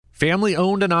Family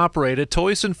owned and operated,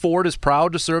 Toyson Ford is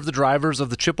proud to serve the drivers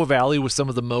of the Chippewa Valley with some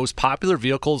of the most popular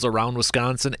vehicles around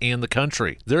Wisconsin and the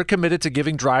country. They're committed to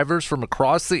giving drivers from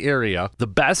across the area the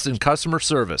best in customer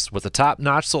service with a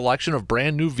top-notch selection of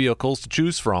brand new vehicles to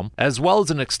choose from, as well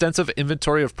as an extensive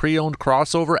inventory of pre-owned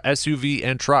crossover, SUV,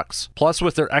 and trucks. Plus,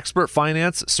 with their expert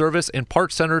finance, service, and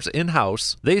parts centers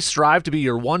in-house, they strive to be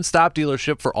your one-stop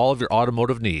dealership for all of your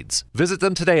automotive needs. Visit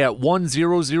them today at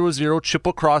 1000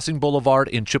 Chippewa Crossing Boulevard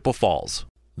in Chippewa Falls.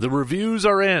 The reviews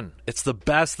are in. It's the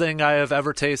best thing I have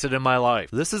ever tasted in my life.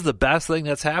 This is the best thing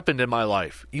that's happened in my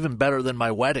life. Even better than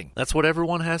my wedding. That's what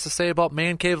everyone has to say about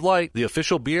Man Cave Light, the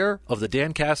official beer of the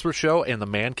Dan Casper Show and the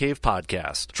Man Cave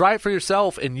Podcast. Try it for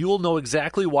yourself and you will know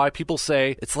exactly why people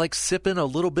say it's like sipping a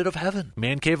little bit of heaven.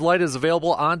 Man Cave Light is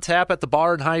available on tap at the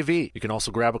bar in Hy-Vee. You can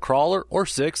also grab a crawler or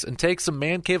 6 and take some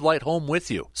Man Cave Light home with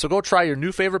you. So go try your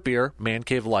new favorite beer, Man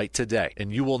Cave Light, today.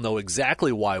 And you will know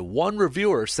exactly why one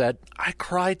reviewer said, I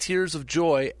cry tears of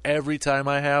joy every time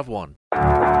I have one.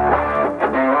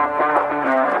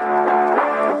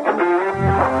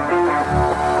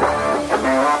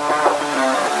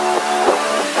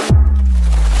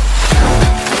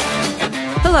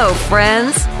 Hello,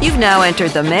 friends. You've now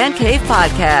entered the Man Cave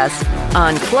Podcast,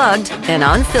 unplugged and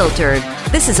unfiltered.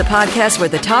 This is a podcast where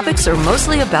the topics are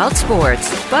mostly about sports,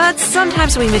 but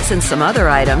sometimes we mix in some other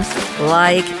items,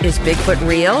 like, is Bigfoot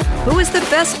real? Who is the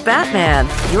best Batman?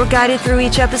 You're guided through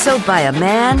each episode by a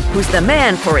man who's the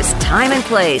man for his time and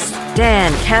place,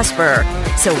 Dan Casper.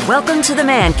 So welcome to the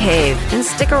Man Cave, and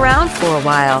stick around for a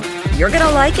while. You're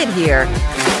gonna like it here.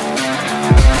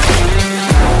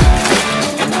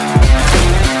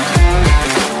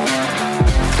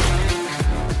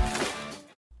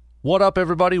 What up,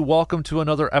 everybody? Welcome to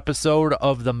another episode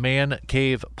of the Man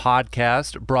Cave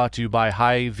Podcast, brought to you by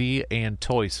Hy-Vee and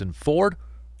Toyson Ford.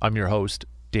 I'm your host,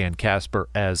 Dan Casper,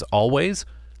 as always.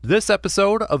 This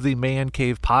episode of the Man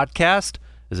Cave Podcast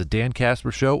is a Dan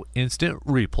Casper Show instant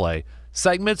replay.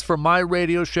 Segments from my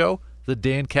radio show, The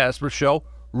Dan Casper Show,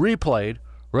 replayed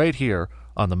right here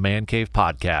on the Man Cave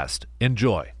Podcast.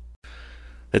 Enjoy.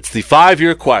 It's the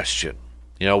 5-year question.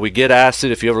 You know, we get asked it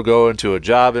if you ever go into a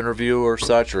job interview or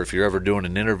such, or if you're ever doing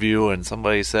an interview and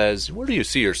somebody says, where do you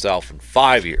see yourself in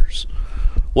 5 years?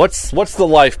 What's the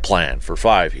life plan for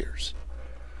 5 years?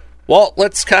 Well,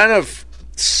 let's kind of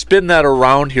spin that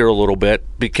around here a little bit,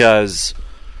 because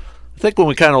I think when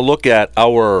we kind of look at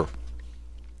our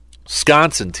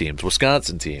Wisconsin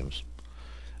teams,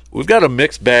 we've got a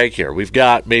mixed bag here. We've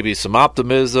got maybe some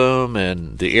optimism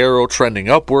and the arrow trending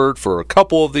upward for a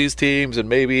couple of these teams, and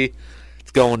maybe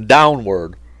going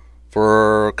downward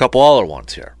for a couple other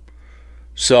ones here.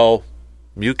 So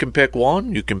you can pick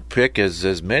one. You can pick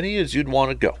as many as you'd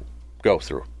want to go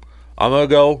through. I'm going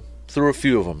to go through a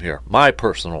few of them here. My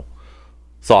personal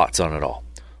thoughts on it all.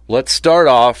 Let's start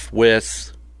off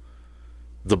with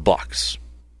the Bucks,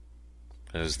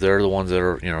 as they're the ones that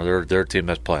are, you know, they're a team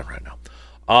that's playing right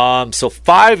now. So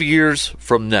 5 years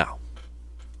from now,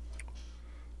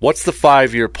 what's the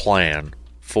 5-year plan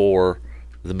for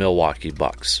the Milwaukee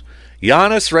Bucks?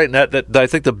 Giannis, right now, that I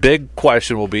think the big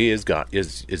question will be, is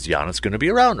Giannis going to be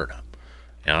around or not?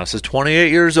 Giannis is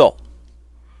 28 years old.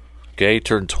 Okay, he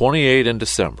turned 28 in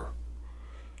December.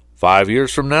 5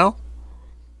 years from now,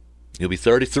 he'll be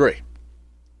 33.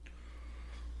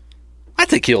 I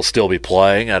think he'll still be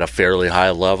playing at a fairly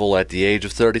high level at the age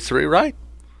of 33, right?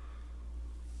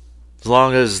 As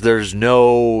long as there's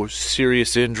no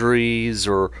serious injuries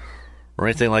or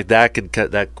anything like that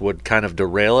that would kind of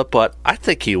derail it. But I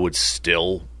think he would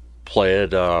still play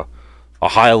at a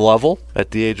high level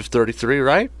at the age of 33,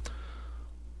 right?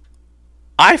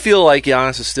 I feel like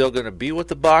Giannis is still going to be with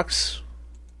the Bucks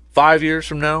 5 years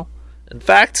from now. In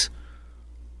fact,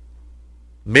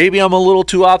 maybe I'm a little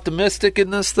too optimistic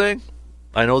in this thing.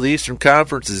 I know the Eastern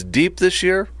Conference is deep this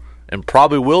year and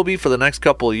probably will be for the next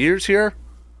couple of years here.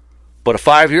 But a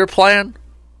 5-year plan,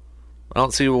 I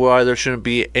don't see why there shouldn't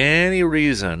be any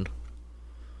reason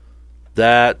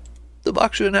that the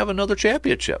Bucks shouldn't have another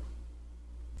championship.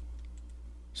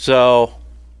 So,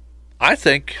 I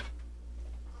think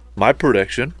my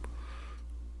prediction,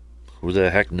 who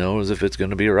the heck knows if it's going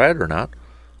to be right or not,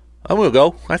 I'm going to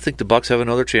go. I think the Bucks have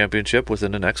another championship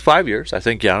within the next 5 years. I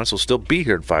think Giannis will still be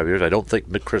here in 5 years. I don't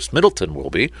think Chris Middleton will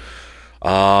be.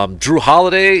 Drew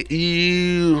Holiday,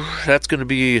 that's going to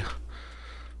be...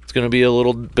 It's going to be a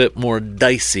little bit more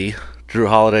dicey. Drew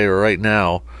Holiday right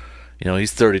now, you know,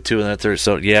 he's 32 and that's 30.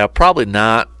 So yeah, probably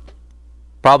not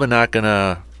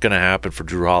gonna happen for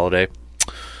Drew Holiday.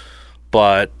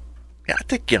 But yeah, I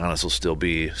think Giannis will still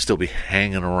be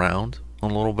hanging around a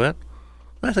little bit.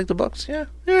 I think the Bucks, yeah,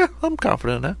 I'm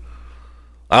confident in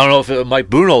I don't know if Mike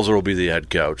Budenholzer will be the head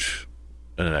coach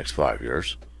in the next 5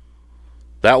 years.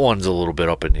 That one's a little bit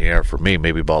up in the air for me,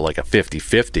 maybe about like a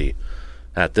 50-50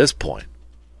 at this point.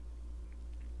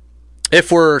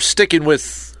 If we're sticking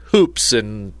with hoops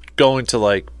and going to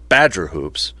like Badger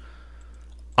hoops,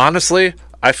 honestly,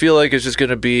 I feel like it's just going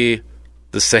to be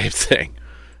the same thing.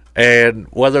 And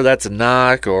whether that's a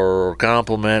knock or a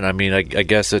compliment, I mean, I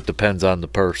guess it depends on the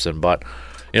person. But,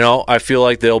 I feel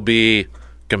like they'll be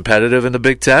competitive in the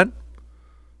Big Ten.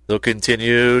 They'll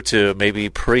continue to maybe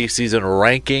preseason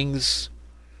rankings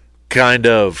kind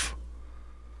of,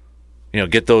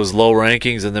 get those low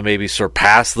rankings and then maybe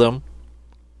surpass them,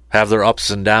 have their ups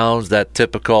and downs, that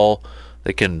typical,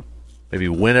 they can maybe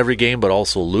win every game but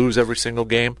also lose every single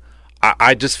game.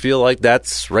 I just feel like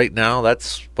that's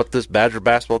what this Badger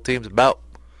basketball team's about.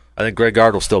 I think Greg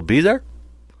Gard will still be there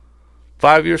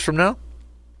 5 years from now.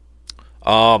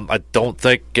 I don't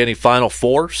think any Final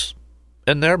Fours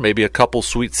in there. Maybe a couple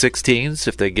Sweet 16s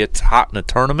if they get hot in a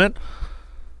tournament.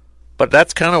 But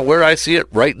that's kind of where I see it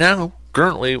right now,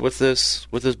 currently with this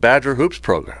Badger Hoops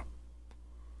program.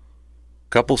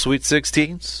 Couple Sweet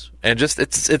 16s, and just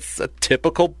it's a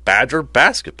typical Badger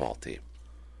basketball team.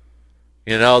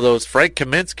 Those Frank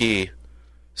Kaminsky,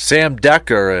 Sam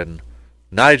Decker, and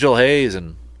Nigel Hayes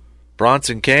and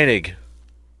Bronson Koenig.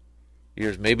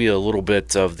 Here's maybe a little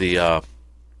bit of the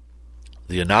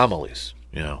anomalies.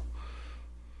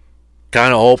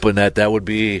 Kind of hoping that would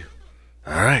be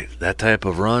all right. That type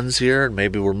of runs here, and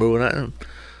maybe we're moving on.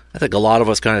 I think a lot of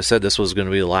us kind of said this was going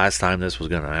to be the last time this was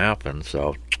going to happen.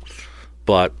 So,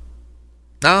 but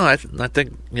no, I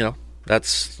think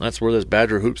that's where this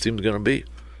Badger Hoops team is going to be.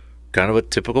 Kind of a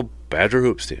typical Badger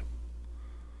Hoops team.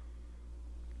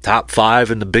 Top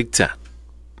 5 in the Big Ten.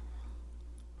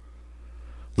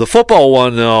 The football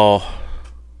one, though,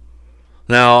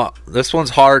 now, this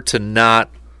one's hard to not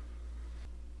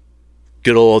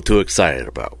get a little too excited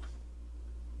about.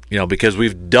 Because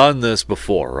we've done this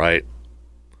before, right?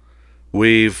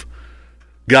 We've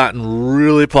gotten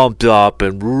really pumped up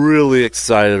and really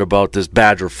excited about this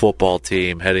Badger football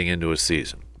team heading into a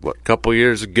season. A couple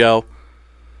years ago,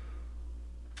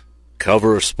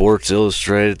 cover of Sports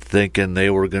Illustrated thinking they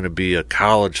were going to be a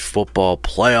college football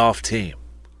playoff team.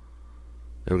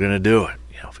 They were going to do it.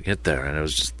 If we get there. And it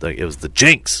was just like, it was the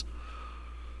jinx.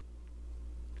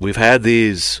 We've had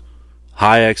these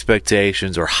high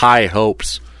expectations or high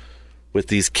hopes with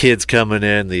these kids coming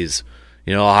in, these,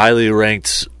 highly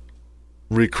ranked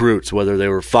recruits, whether they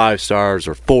were 5 stars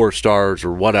or 4 stars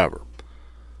or whatever.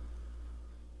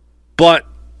 But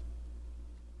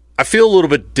I feel a little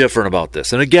bit different about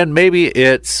this. And again, maybe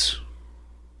it's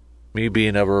me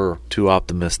being ever too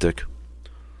optimistic.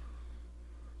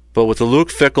 But with the Luke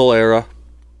Fickell era,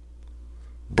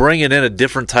 bringing in a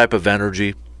different type of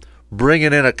energy,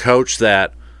 bringing in a coach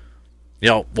that,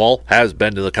 has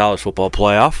been to the college football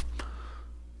playoff,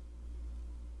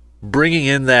 bringing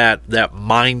in that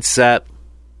mindset,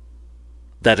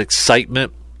 that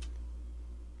excitement,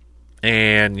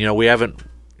 and, we haven't,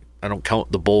 I don't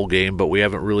count the bowl game, but we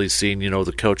haven't really seen,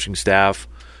 the coaching staff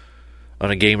on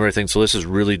a game or anything. So this is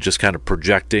really just kind of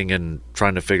projecting and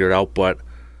trying to figure it out. But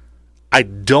I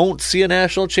don't see a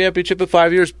national championship in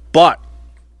 5 years. But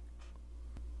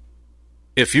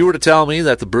if you were to tell me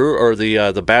that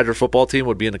the the Badger football team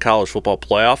would be in the college football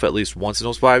playoff at least once in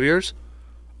those 5 years,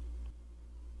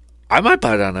 I might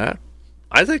buy on that.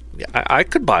 I think I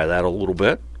could buy that a little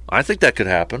bit. I think that could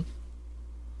happen.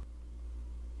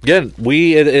 Again,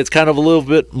 it's kind of a little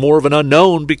bit more of an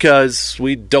unknown because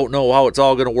we don't know how it's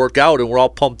all going to work out, and we're all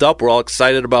pumped up. We're all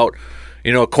excited about,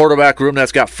 a quarterback room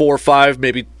that's got 4 or 5,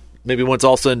 maybe when it's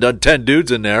all said and done, 10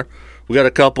 dudes in there. We got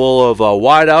a couple of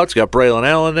wideouts. Got Braylon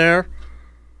Allen there.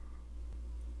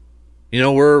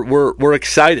 We're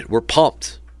excited. We're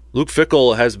pumped. Luke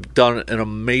Fickell has done an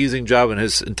amazing job, and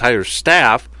his entire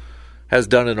staff has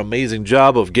done an amazing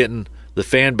job of getting the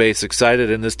fan base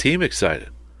excited and this team excited.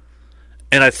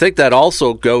 And I think that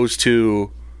also goes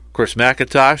to Chris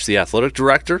McIntosh, the athletic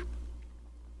director,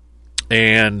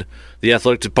 and the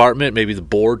athletic department, maybe the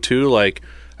board too. Like,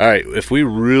 all right, if we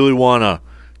really want to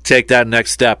take that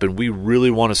next step and we really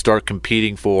want to start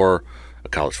competing for a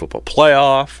college football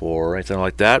playoff or anything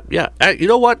like that, yeah, you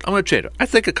know what? I'm going to change it. I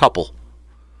think a couple.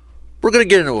 We're going to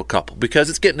get into a couple because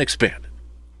it's getting expanded.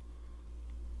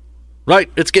 Right?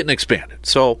 It's getting expanded.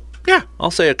 So, yeah,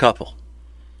 I'll say a couple.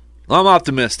 I'm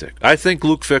optimistic. I think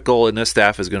Luke Fickell and this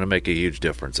staff is going to make a huge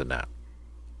difference in that.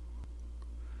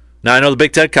 Now, I know the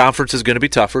Big Ten Conference is going to be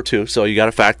tougher, too, so you got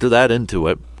to factor that into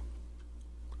it.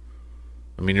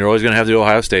 I mean, you're always going to have the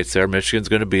Ohio States there. Michigan's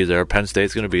going to be there. Penn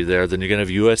State's going to be there. Then you're going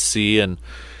to have USC and,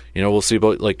 We'll see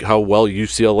about like how well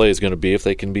UCLA is going to be if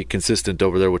they can be consistent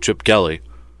over there with Chip Kelly.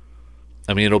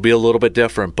 I mean, it'll be a little bit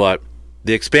different, but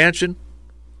the expansion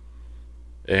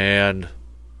and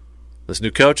this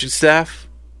new coaching staff,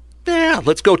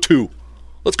 let's go 2.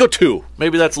 Let's go 2.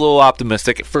 Maybe that's a little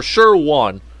optimistic. For sure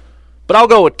 1, but I'll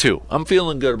go with 2. I'm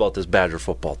feeling good about this Badger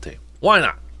football team. Why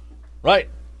not? Right?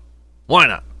 Why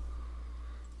not?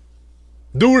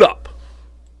 Do it up.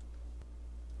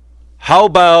 How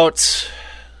about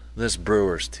this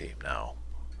Brewers team now?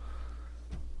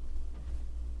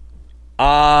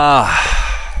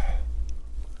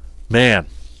 Man.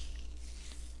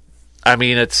 I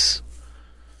mean,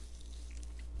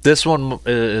 this one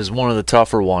is one of the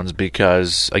tougher ones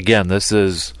because, again, this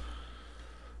is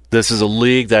a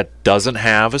league that doesn't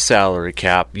have a salary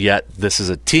cap, yet this is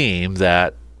a team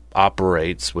that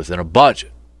operates within a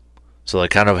budget. So they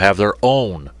kind of have their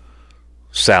own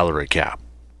salary cap.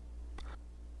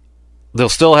 They'll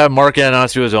still have Mark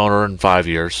Anasio as owner in 5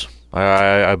 years.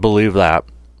 I believe that.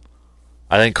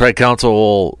 I think Craig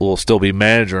Counsell will still be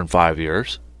manager in 5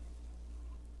 years.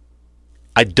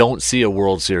 I don't see a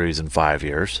World Series in 5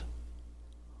 years.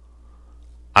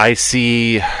 I'm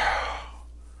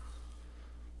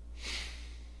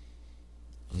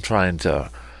trying to,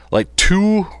 like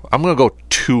 2, I'm going to go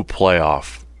 2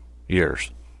 playoff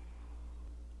years.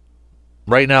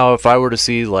 Right now, if I were to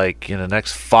see, like, in the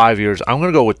next 5 years, I'm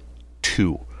going to go with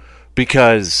 2.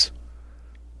 Because,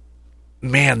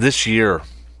 man, this year,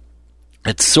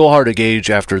 it's so hard to gauge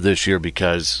after this year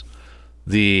because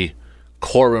the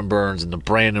Corbin Burns and the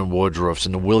Brandon Woodruffs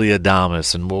and the Willy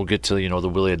Adames, and we'll get to, the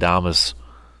Willy Adames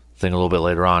thing a little bit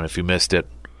later on if you missed it.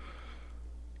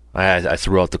 I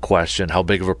threw out the question, how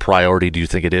big of a priority do you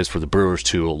think it is for the Brewers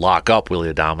to lock up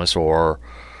Willy Adames, or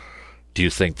do you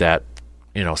think that,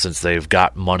 since they've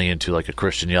got money into like a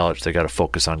Christian Yelich, they got to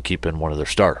focus on keeping one of their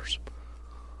starters?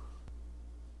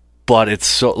 But it's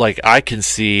so, like, I can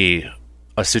see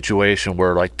a situation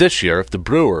where, like this year, if the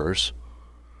Brewers,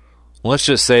 let's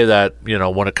just say that,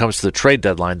 when it comes to the trade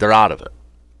deadline, they're out of it.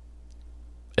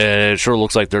 And it sure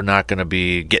looks like they're not going to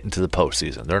be getting to the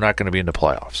postseason. They're not going to be in the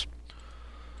playoffs.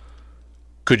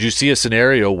 Could you see a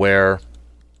scenario where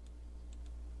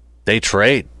they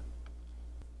trade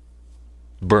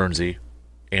Burnsy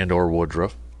and or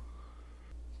Woodruff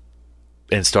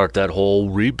and start that whole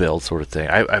rebuild sort of thing?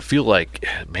 I feel like,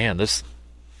 man, this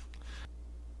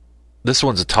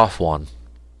one's a tough one.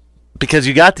 Because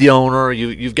you got the owner,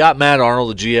 you've got Matt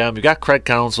Arnold, the GM, you got Craig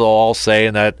Counsell all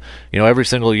saying that, every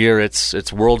single year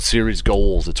it's World Series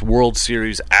goals, it's World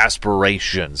Series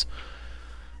aspirations.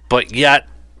 But yet,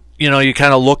 you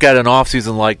kind of look at an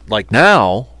offseason like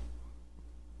now,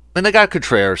 and they got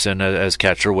Contreras in as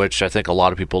catcher, which I think a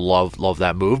lot of people love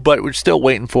that move, but we're still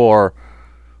waiting for,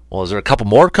 is there a couple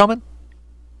more coming?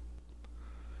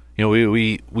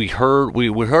 We heard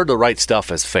the right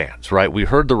stuff as fans, right? We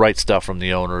heard the right stuff from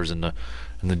the owners and the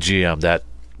GM that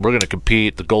we're going to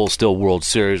compete. The goal is still World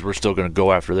Series. We're still going to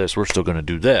go after this. We're still going to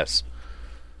do this.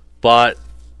 But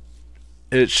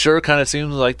it sure kind of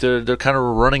seems like they're kind of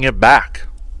running it back.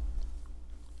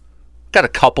 Got a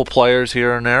couple players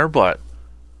here and there, but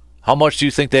how much do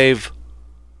you think they've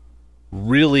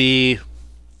really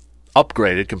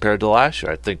upgraded compared to last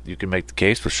year? I think you can make the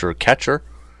case for sure. Catcher.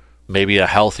 Maybe a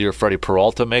healthier Freddie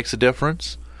Peralta makes a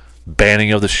difference.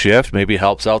 Banning of the shift maybe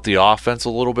helps out the offense a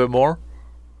little bit more.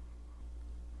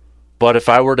 But if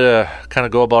I were to kind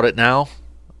of go about it now,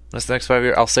 this next 5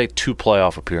 years, I'll say 2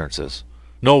 playoff appearances.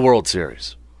 No World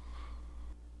Series.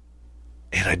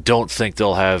 And I don't think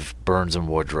they'll have Burns and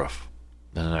Woodruff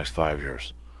in the next 5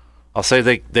 years. I'll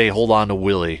say they hold on to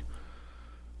Willie.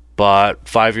 But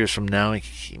 5 years from now,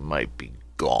 he might be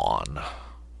gone.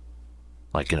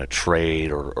 Like in a trade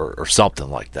or something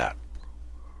like that.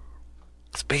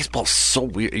 Because baseball's so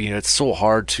weird. It's so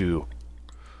hard to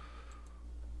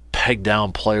peg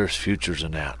down players' futures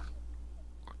in that.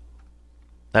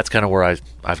 That's kind of where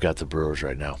I've got the Brewers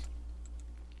right now.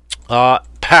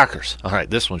 Packers. All right,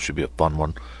 this one should be a fun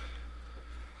one.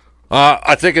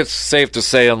 I think it's safe to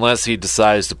say, unless he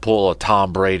decides to pull a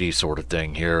Tom Brady sort of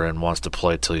thing here and wants to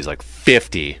play till he's like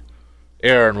 50,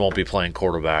 Aaron won't be playing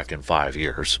quarterback in 5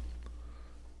 years.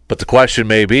 But the question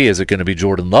may be, is it going to be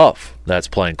Jordan Love that's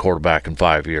playing quarterback in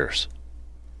 5 years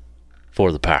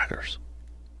for the Packers?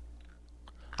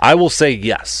 I will say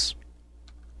yes.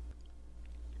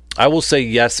 I will say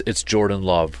yes, it's Jordan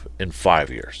Love in 5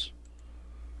 years.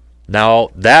 Now,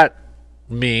 that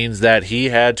means that he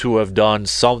had to have done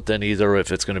something, either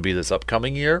if it's going to be this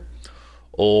upcoming year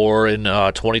or in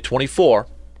 2024.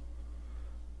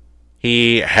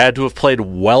 He had to have played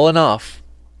well enough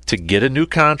to get a new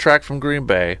contract from Green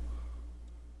Bay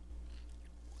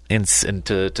and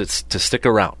to stick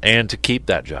around and to keep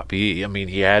that job. He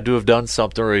had to have done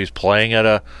something, or he's playing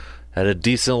at a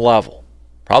decent level,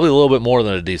 probably a little bit more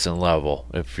than a decent level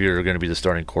if you're going to be the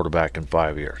starting quarterback in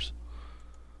 5 years.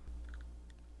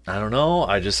 I don't know.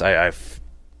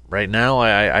 Right now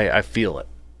I feel it,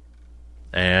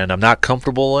 and I'm not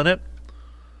comfortable in it.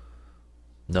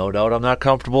 No doubt I'm not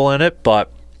comfortable in it,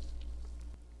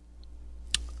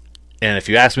 and if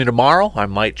you ask me tomorrow, I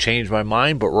might change my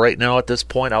mind. But right now, at this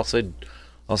point, I'll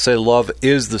say Love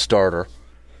is the starter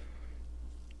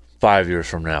 5 years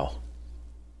from now.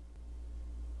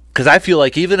 Because I feel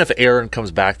like even if Aaron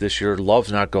comes back this year,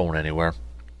 Love's not going anywhere.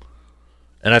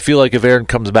 And I feel like if Aaron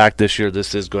comes back this year,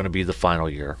 this is going to be the final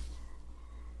year,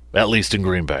 at least in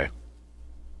Green Bay.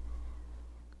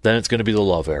 Then it's going to be the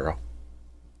Love era.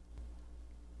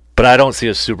 But I don't see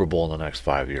a Super Bowl in the next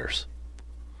 5 years.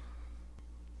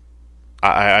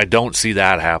 I don't see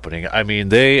that happening. I mean,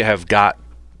 they have got,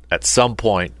 at some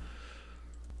point,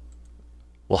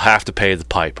 will have to pay the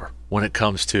piper when it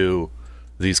comes to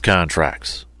these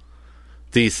contracts.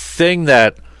 The thing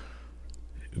that,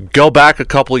 go back a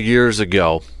couple of years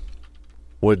ago,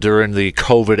 during the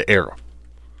COVID era,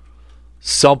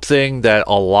 something that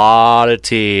a lot of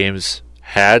teams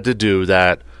had to do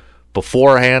that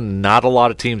beforehand, not a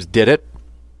lot of teams did it,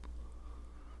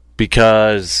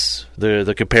 because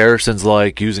the comparison's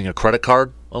like using a credit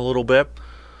card a little bit.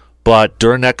 But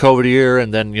during that COVID year,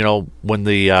 and then, when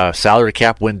the salary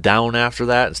cap went down after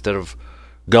that, instead of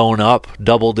going up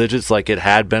double digits like it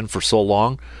had been for so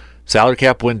long, salary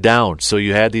cap went down. So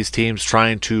you had these teams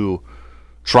trying to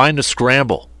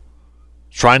scramble,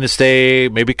 trying to stay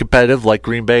maybe competitive like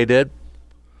Green Bay did,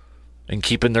 and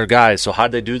keeping their guys. So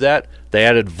how'd they do that? They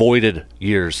added voided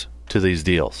years to these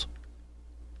deals.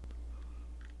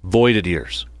 Voided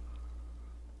years,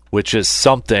 which is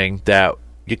something that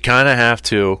you kind of have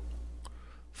to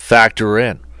factor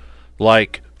in.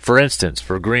 Like, for instance,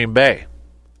 for Green Bay,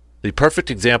 the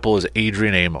perfect example is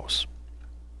Adrian Amos.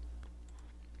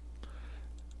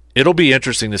 It'll be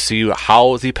interesting to see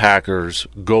how the Packers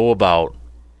go about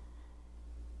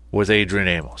with Adrian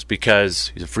Amos, because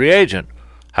he's a free agent.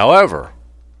 However,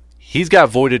 he's got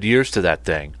voided years to that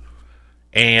thing,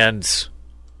 and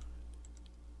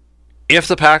if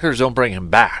the Packers don't bring him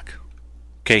back,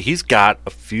 okay, he's got a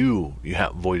few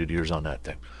voided years on that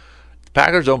thing. If the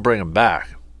Packers don't bring him back,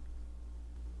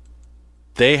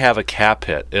 they have a cap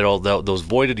hit. Those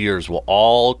voided years will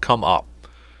all come up,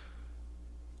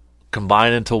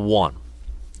 combine into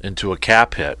a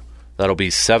cap hit that'll be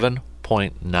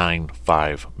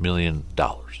 $7.95 million.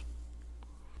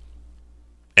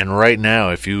 And right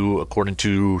now, according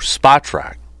to Spot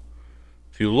Track,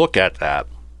 if you look at that,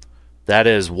 that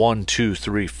is 1, 2,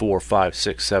 3, 4, 5,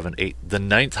 6, 7, 8, the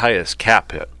ninth highest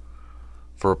cap hit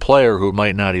for a player who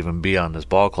might not even be on this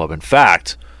ball club. In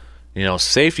fact,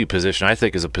 safety position, I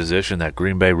think, is a position that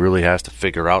Green Bay really has to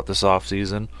figure out this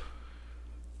offseason.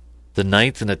 The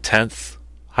 9th and the 10th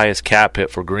highest cap hit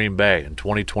for Green Bay in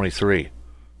 2023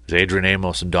 is Adrian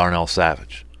Amos and Darnell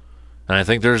Savage. And I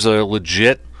think there's a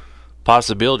legit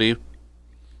possibility,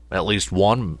 at least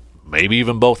one, maybe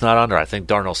even both not under. I think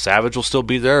Darnell Savage will still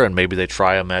be there, and maybe they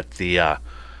try him at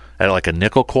like a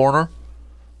nickel corner.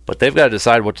 But they've got to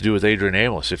decide what to do with Adrian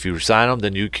Amos. If you sign him,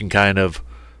 then you can kind of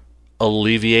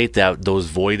alleviate those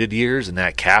voided years and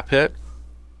that cap hit.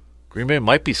 Green Bay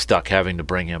might be stuck having to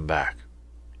bring him back.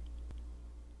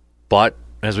 But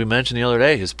as we mentioned the other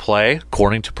day, his play,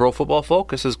 according to Pro Football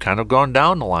Focus, has kind of gone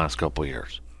down the last couple of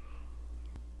years.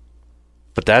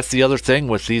 But that's the other thing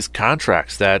with these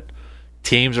contracts that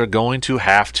teams are going to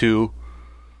have to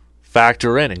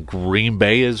factor in, and Green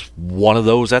Bay is one of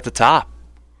those at the top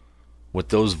with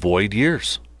those void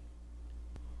years.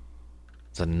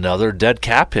 It's another dead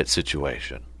cap hit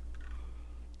situation.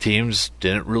 Teams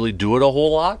didn't really do it a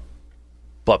whole lot,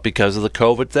 but because of the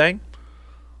COVID thing,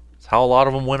 it's how a lot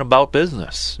of them went about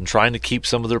business and trying to keep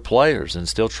some of their players and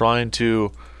still trying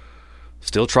to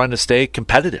stay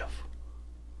competitive.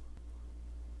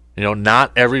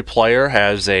 Not every player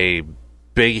has a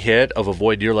big hit of a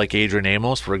void year like Adrian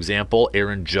Amos. For example,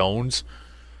 Aaron Jones,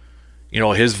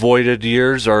 his voided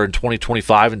years are in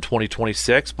 2025 and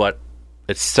 2026, but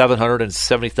it's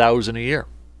 $770,000 a year.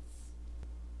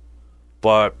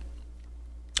 But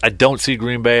I don't see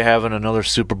Green Bay having another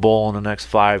Super Bowl in the next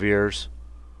 5 years.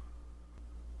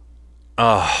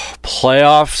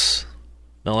 Playoffs?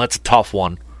 No, that's a tough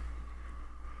one.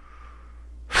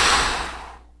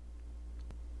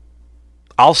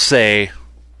 I'll say,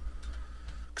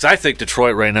 because I think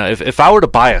Detroit right now, if I were to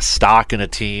buy a stock in a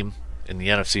team in the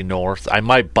NFC North, I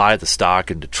might buy the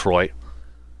stock in Detroit.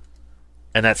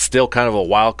 And that's still kind of a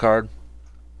wild card.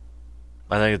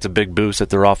 I think it's a big boost that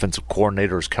their offensive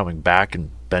coordinator is coming back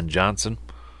and Ben Johnson.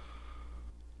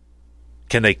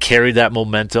 Can they carry that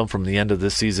momentum from the end of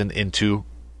this season into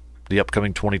the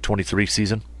upcoming 2023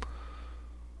 season?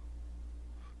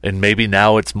 And maybe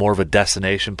now it's more of a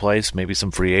destination place. Maybe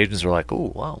some free agents are like,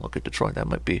 oh, wow, look at Detroit. That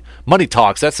might be. Money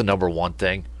talks. That's the number one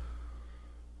thing.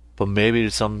 But maybe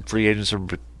some free agents are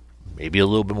maybe a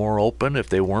little bit more open if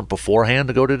they weren't beforehand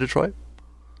to go to Detroit.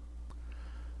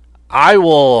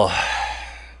 I'll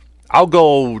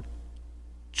go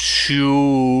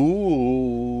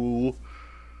 2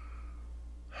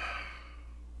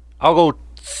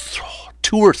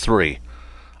 or 3.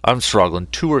 I'm struggling.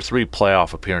 2 or 3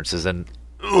 playoff appearances, and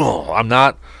I'm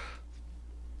not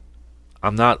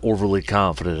overly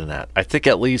confident in that. I think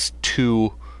at least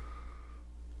 2,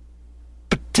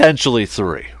 potentially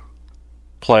 3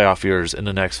 playoff years in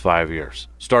the next 5 years.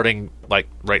 Starting like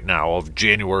right now of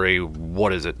January,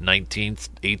 19th,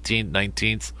 18th,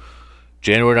 19th?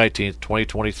 January 19th,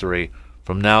 2023.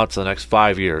 From now to the next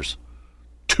 5 years,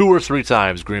 2 or 3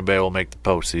 times Green Bay will make the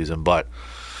postseason, but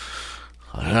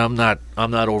I'm not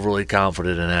overly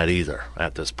confident in that either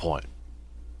at this point.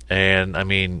 And, I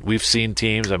mean, we've seen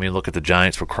teams, look at the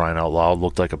Giants, for crying out loud,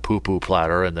 looked like a poo-poo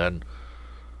platter, and then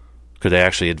could they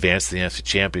actually advance to the NFC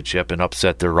Championship and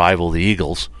upset their rival, the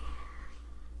Eagles?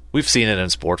 We've seen it in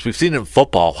sports. We've seen it in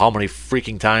football how many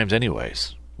freaking times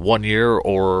anyways. 1 year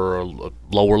or a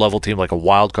lower-level team like a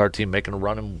wild card team making a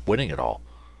run and winning it all.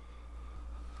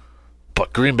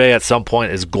 But Green Bay at some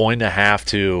point is going to have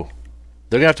to –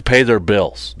 they're going to have to pay their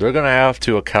bills. They're going to have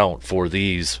to account for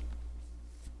these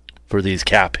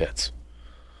cap hits.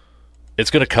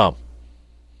 It's going to come.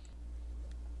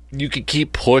 You can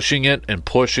keep pushing it and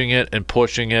pushing it and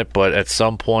pushing it, but at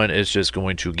some point it's just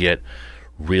going to get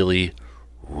really,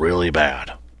 really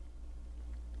bad.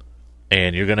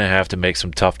 And you're going to have to make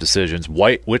some tough decisions,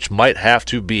 which might have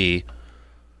to be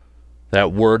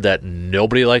that word that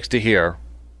nobody likes to hear,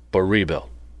 but rebuild.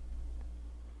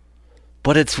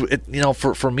 But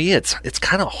for me, it's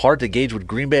kind of hard to gauge would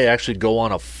Green Bay actually go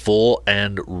on a full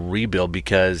end rebuild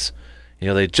because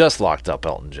they just locked up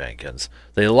Elton Jenkins,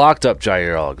 they locked up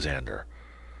Jair Alexander,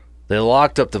 they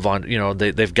locked up Devon.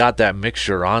 They've got that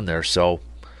mixture on there, so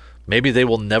maybe they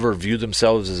will never view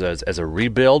themselves as a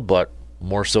rebuild, but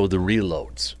more so the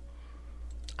reloads.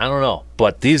 I don't know,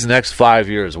 but these next 5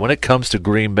 years, when it comes to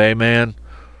Green Bay, man,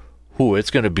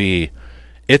 it's going to be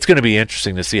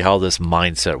interesting to see how this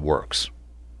mindset works.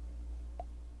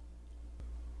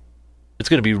 It's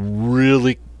going to be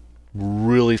really,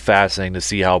 really fascinating to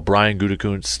see how Brian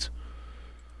Gutekunst,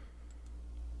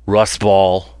 Russ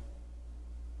Ball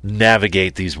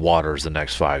navigate these waters the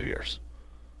next 5 years.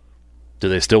 Do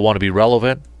they still want to be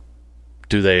relevant?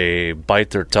 Do they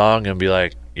bite their tongue and be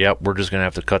like, yep, we're just going to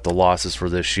have to cut the losses for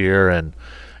this year? And,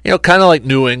 kind of like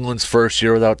New England's first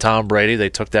year without Tom Brady, they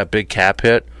took that big cap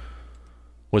hit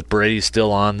with Brady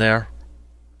still on there.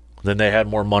 Then they had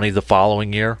more money the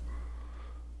following year.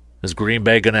 Is Green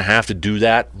Bay going to have to do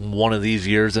that one of these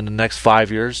years in the next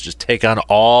 5 years? Just take on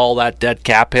all that dead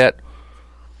cap hit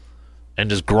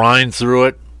and just grind through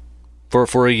it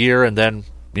for a year and then,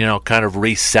 kind of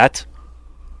reset?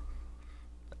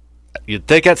 You'd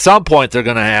think at some point they're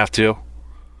going to have to.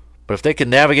 But if they can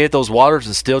navigate those waters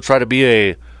and still try to be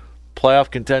a playoff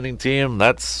contending team,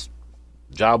 that's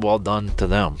job well done to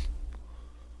them.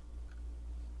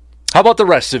 How about the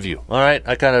rest of you? All right,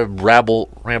 I kind of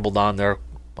rambled on there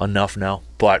enough now.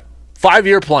 But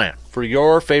 5-year plan for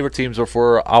your favorite teams or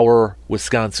for our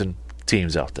Wisconsin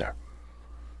teams out there.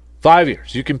 5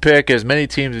 years. You can pick as many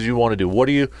teams as you want to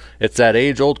do. It's that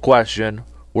age-old question,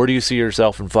 where do you see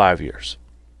yourself in 5 years?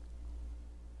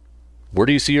 Where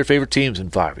do you see your favorite teams in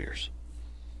 5 years?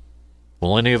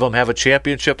 Will any of them have a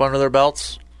championship under their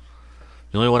belts?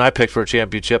 The only one I picked for a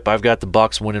championship, I've got the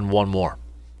Bucs winning one more.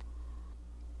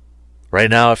 Right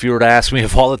now, if you were to ask me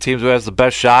if all the teams who has the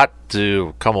best shot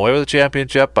to come away with a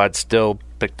championship, I'd still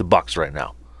pick the Bucs right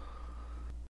now.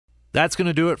 That's going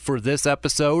to do it for this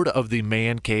episode of the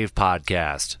Man Cave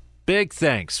Podcast. Big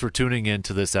thanks for tuning in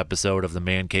to this episode of the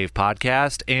Man Cave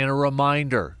Podcast, and a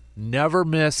reminder, never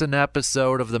miss an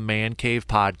episode of the Man Cave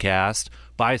Podcast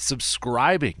by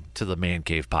subscribing to the Man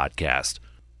Cave Podcast.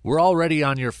 We're already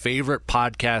on your favorite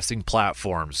podcasting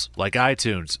platforms like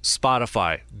iTunes,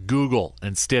 Spotify, Google,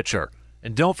 and Stitcher.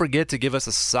 And don't forget to give us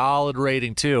a solid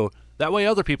rating too. That way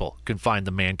other people can find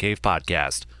the Man Cave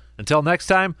Podcast. Until next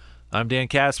time, I'm Dan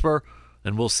Casper,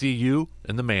 and we'll see you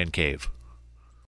in the Man Cave.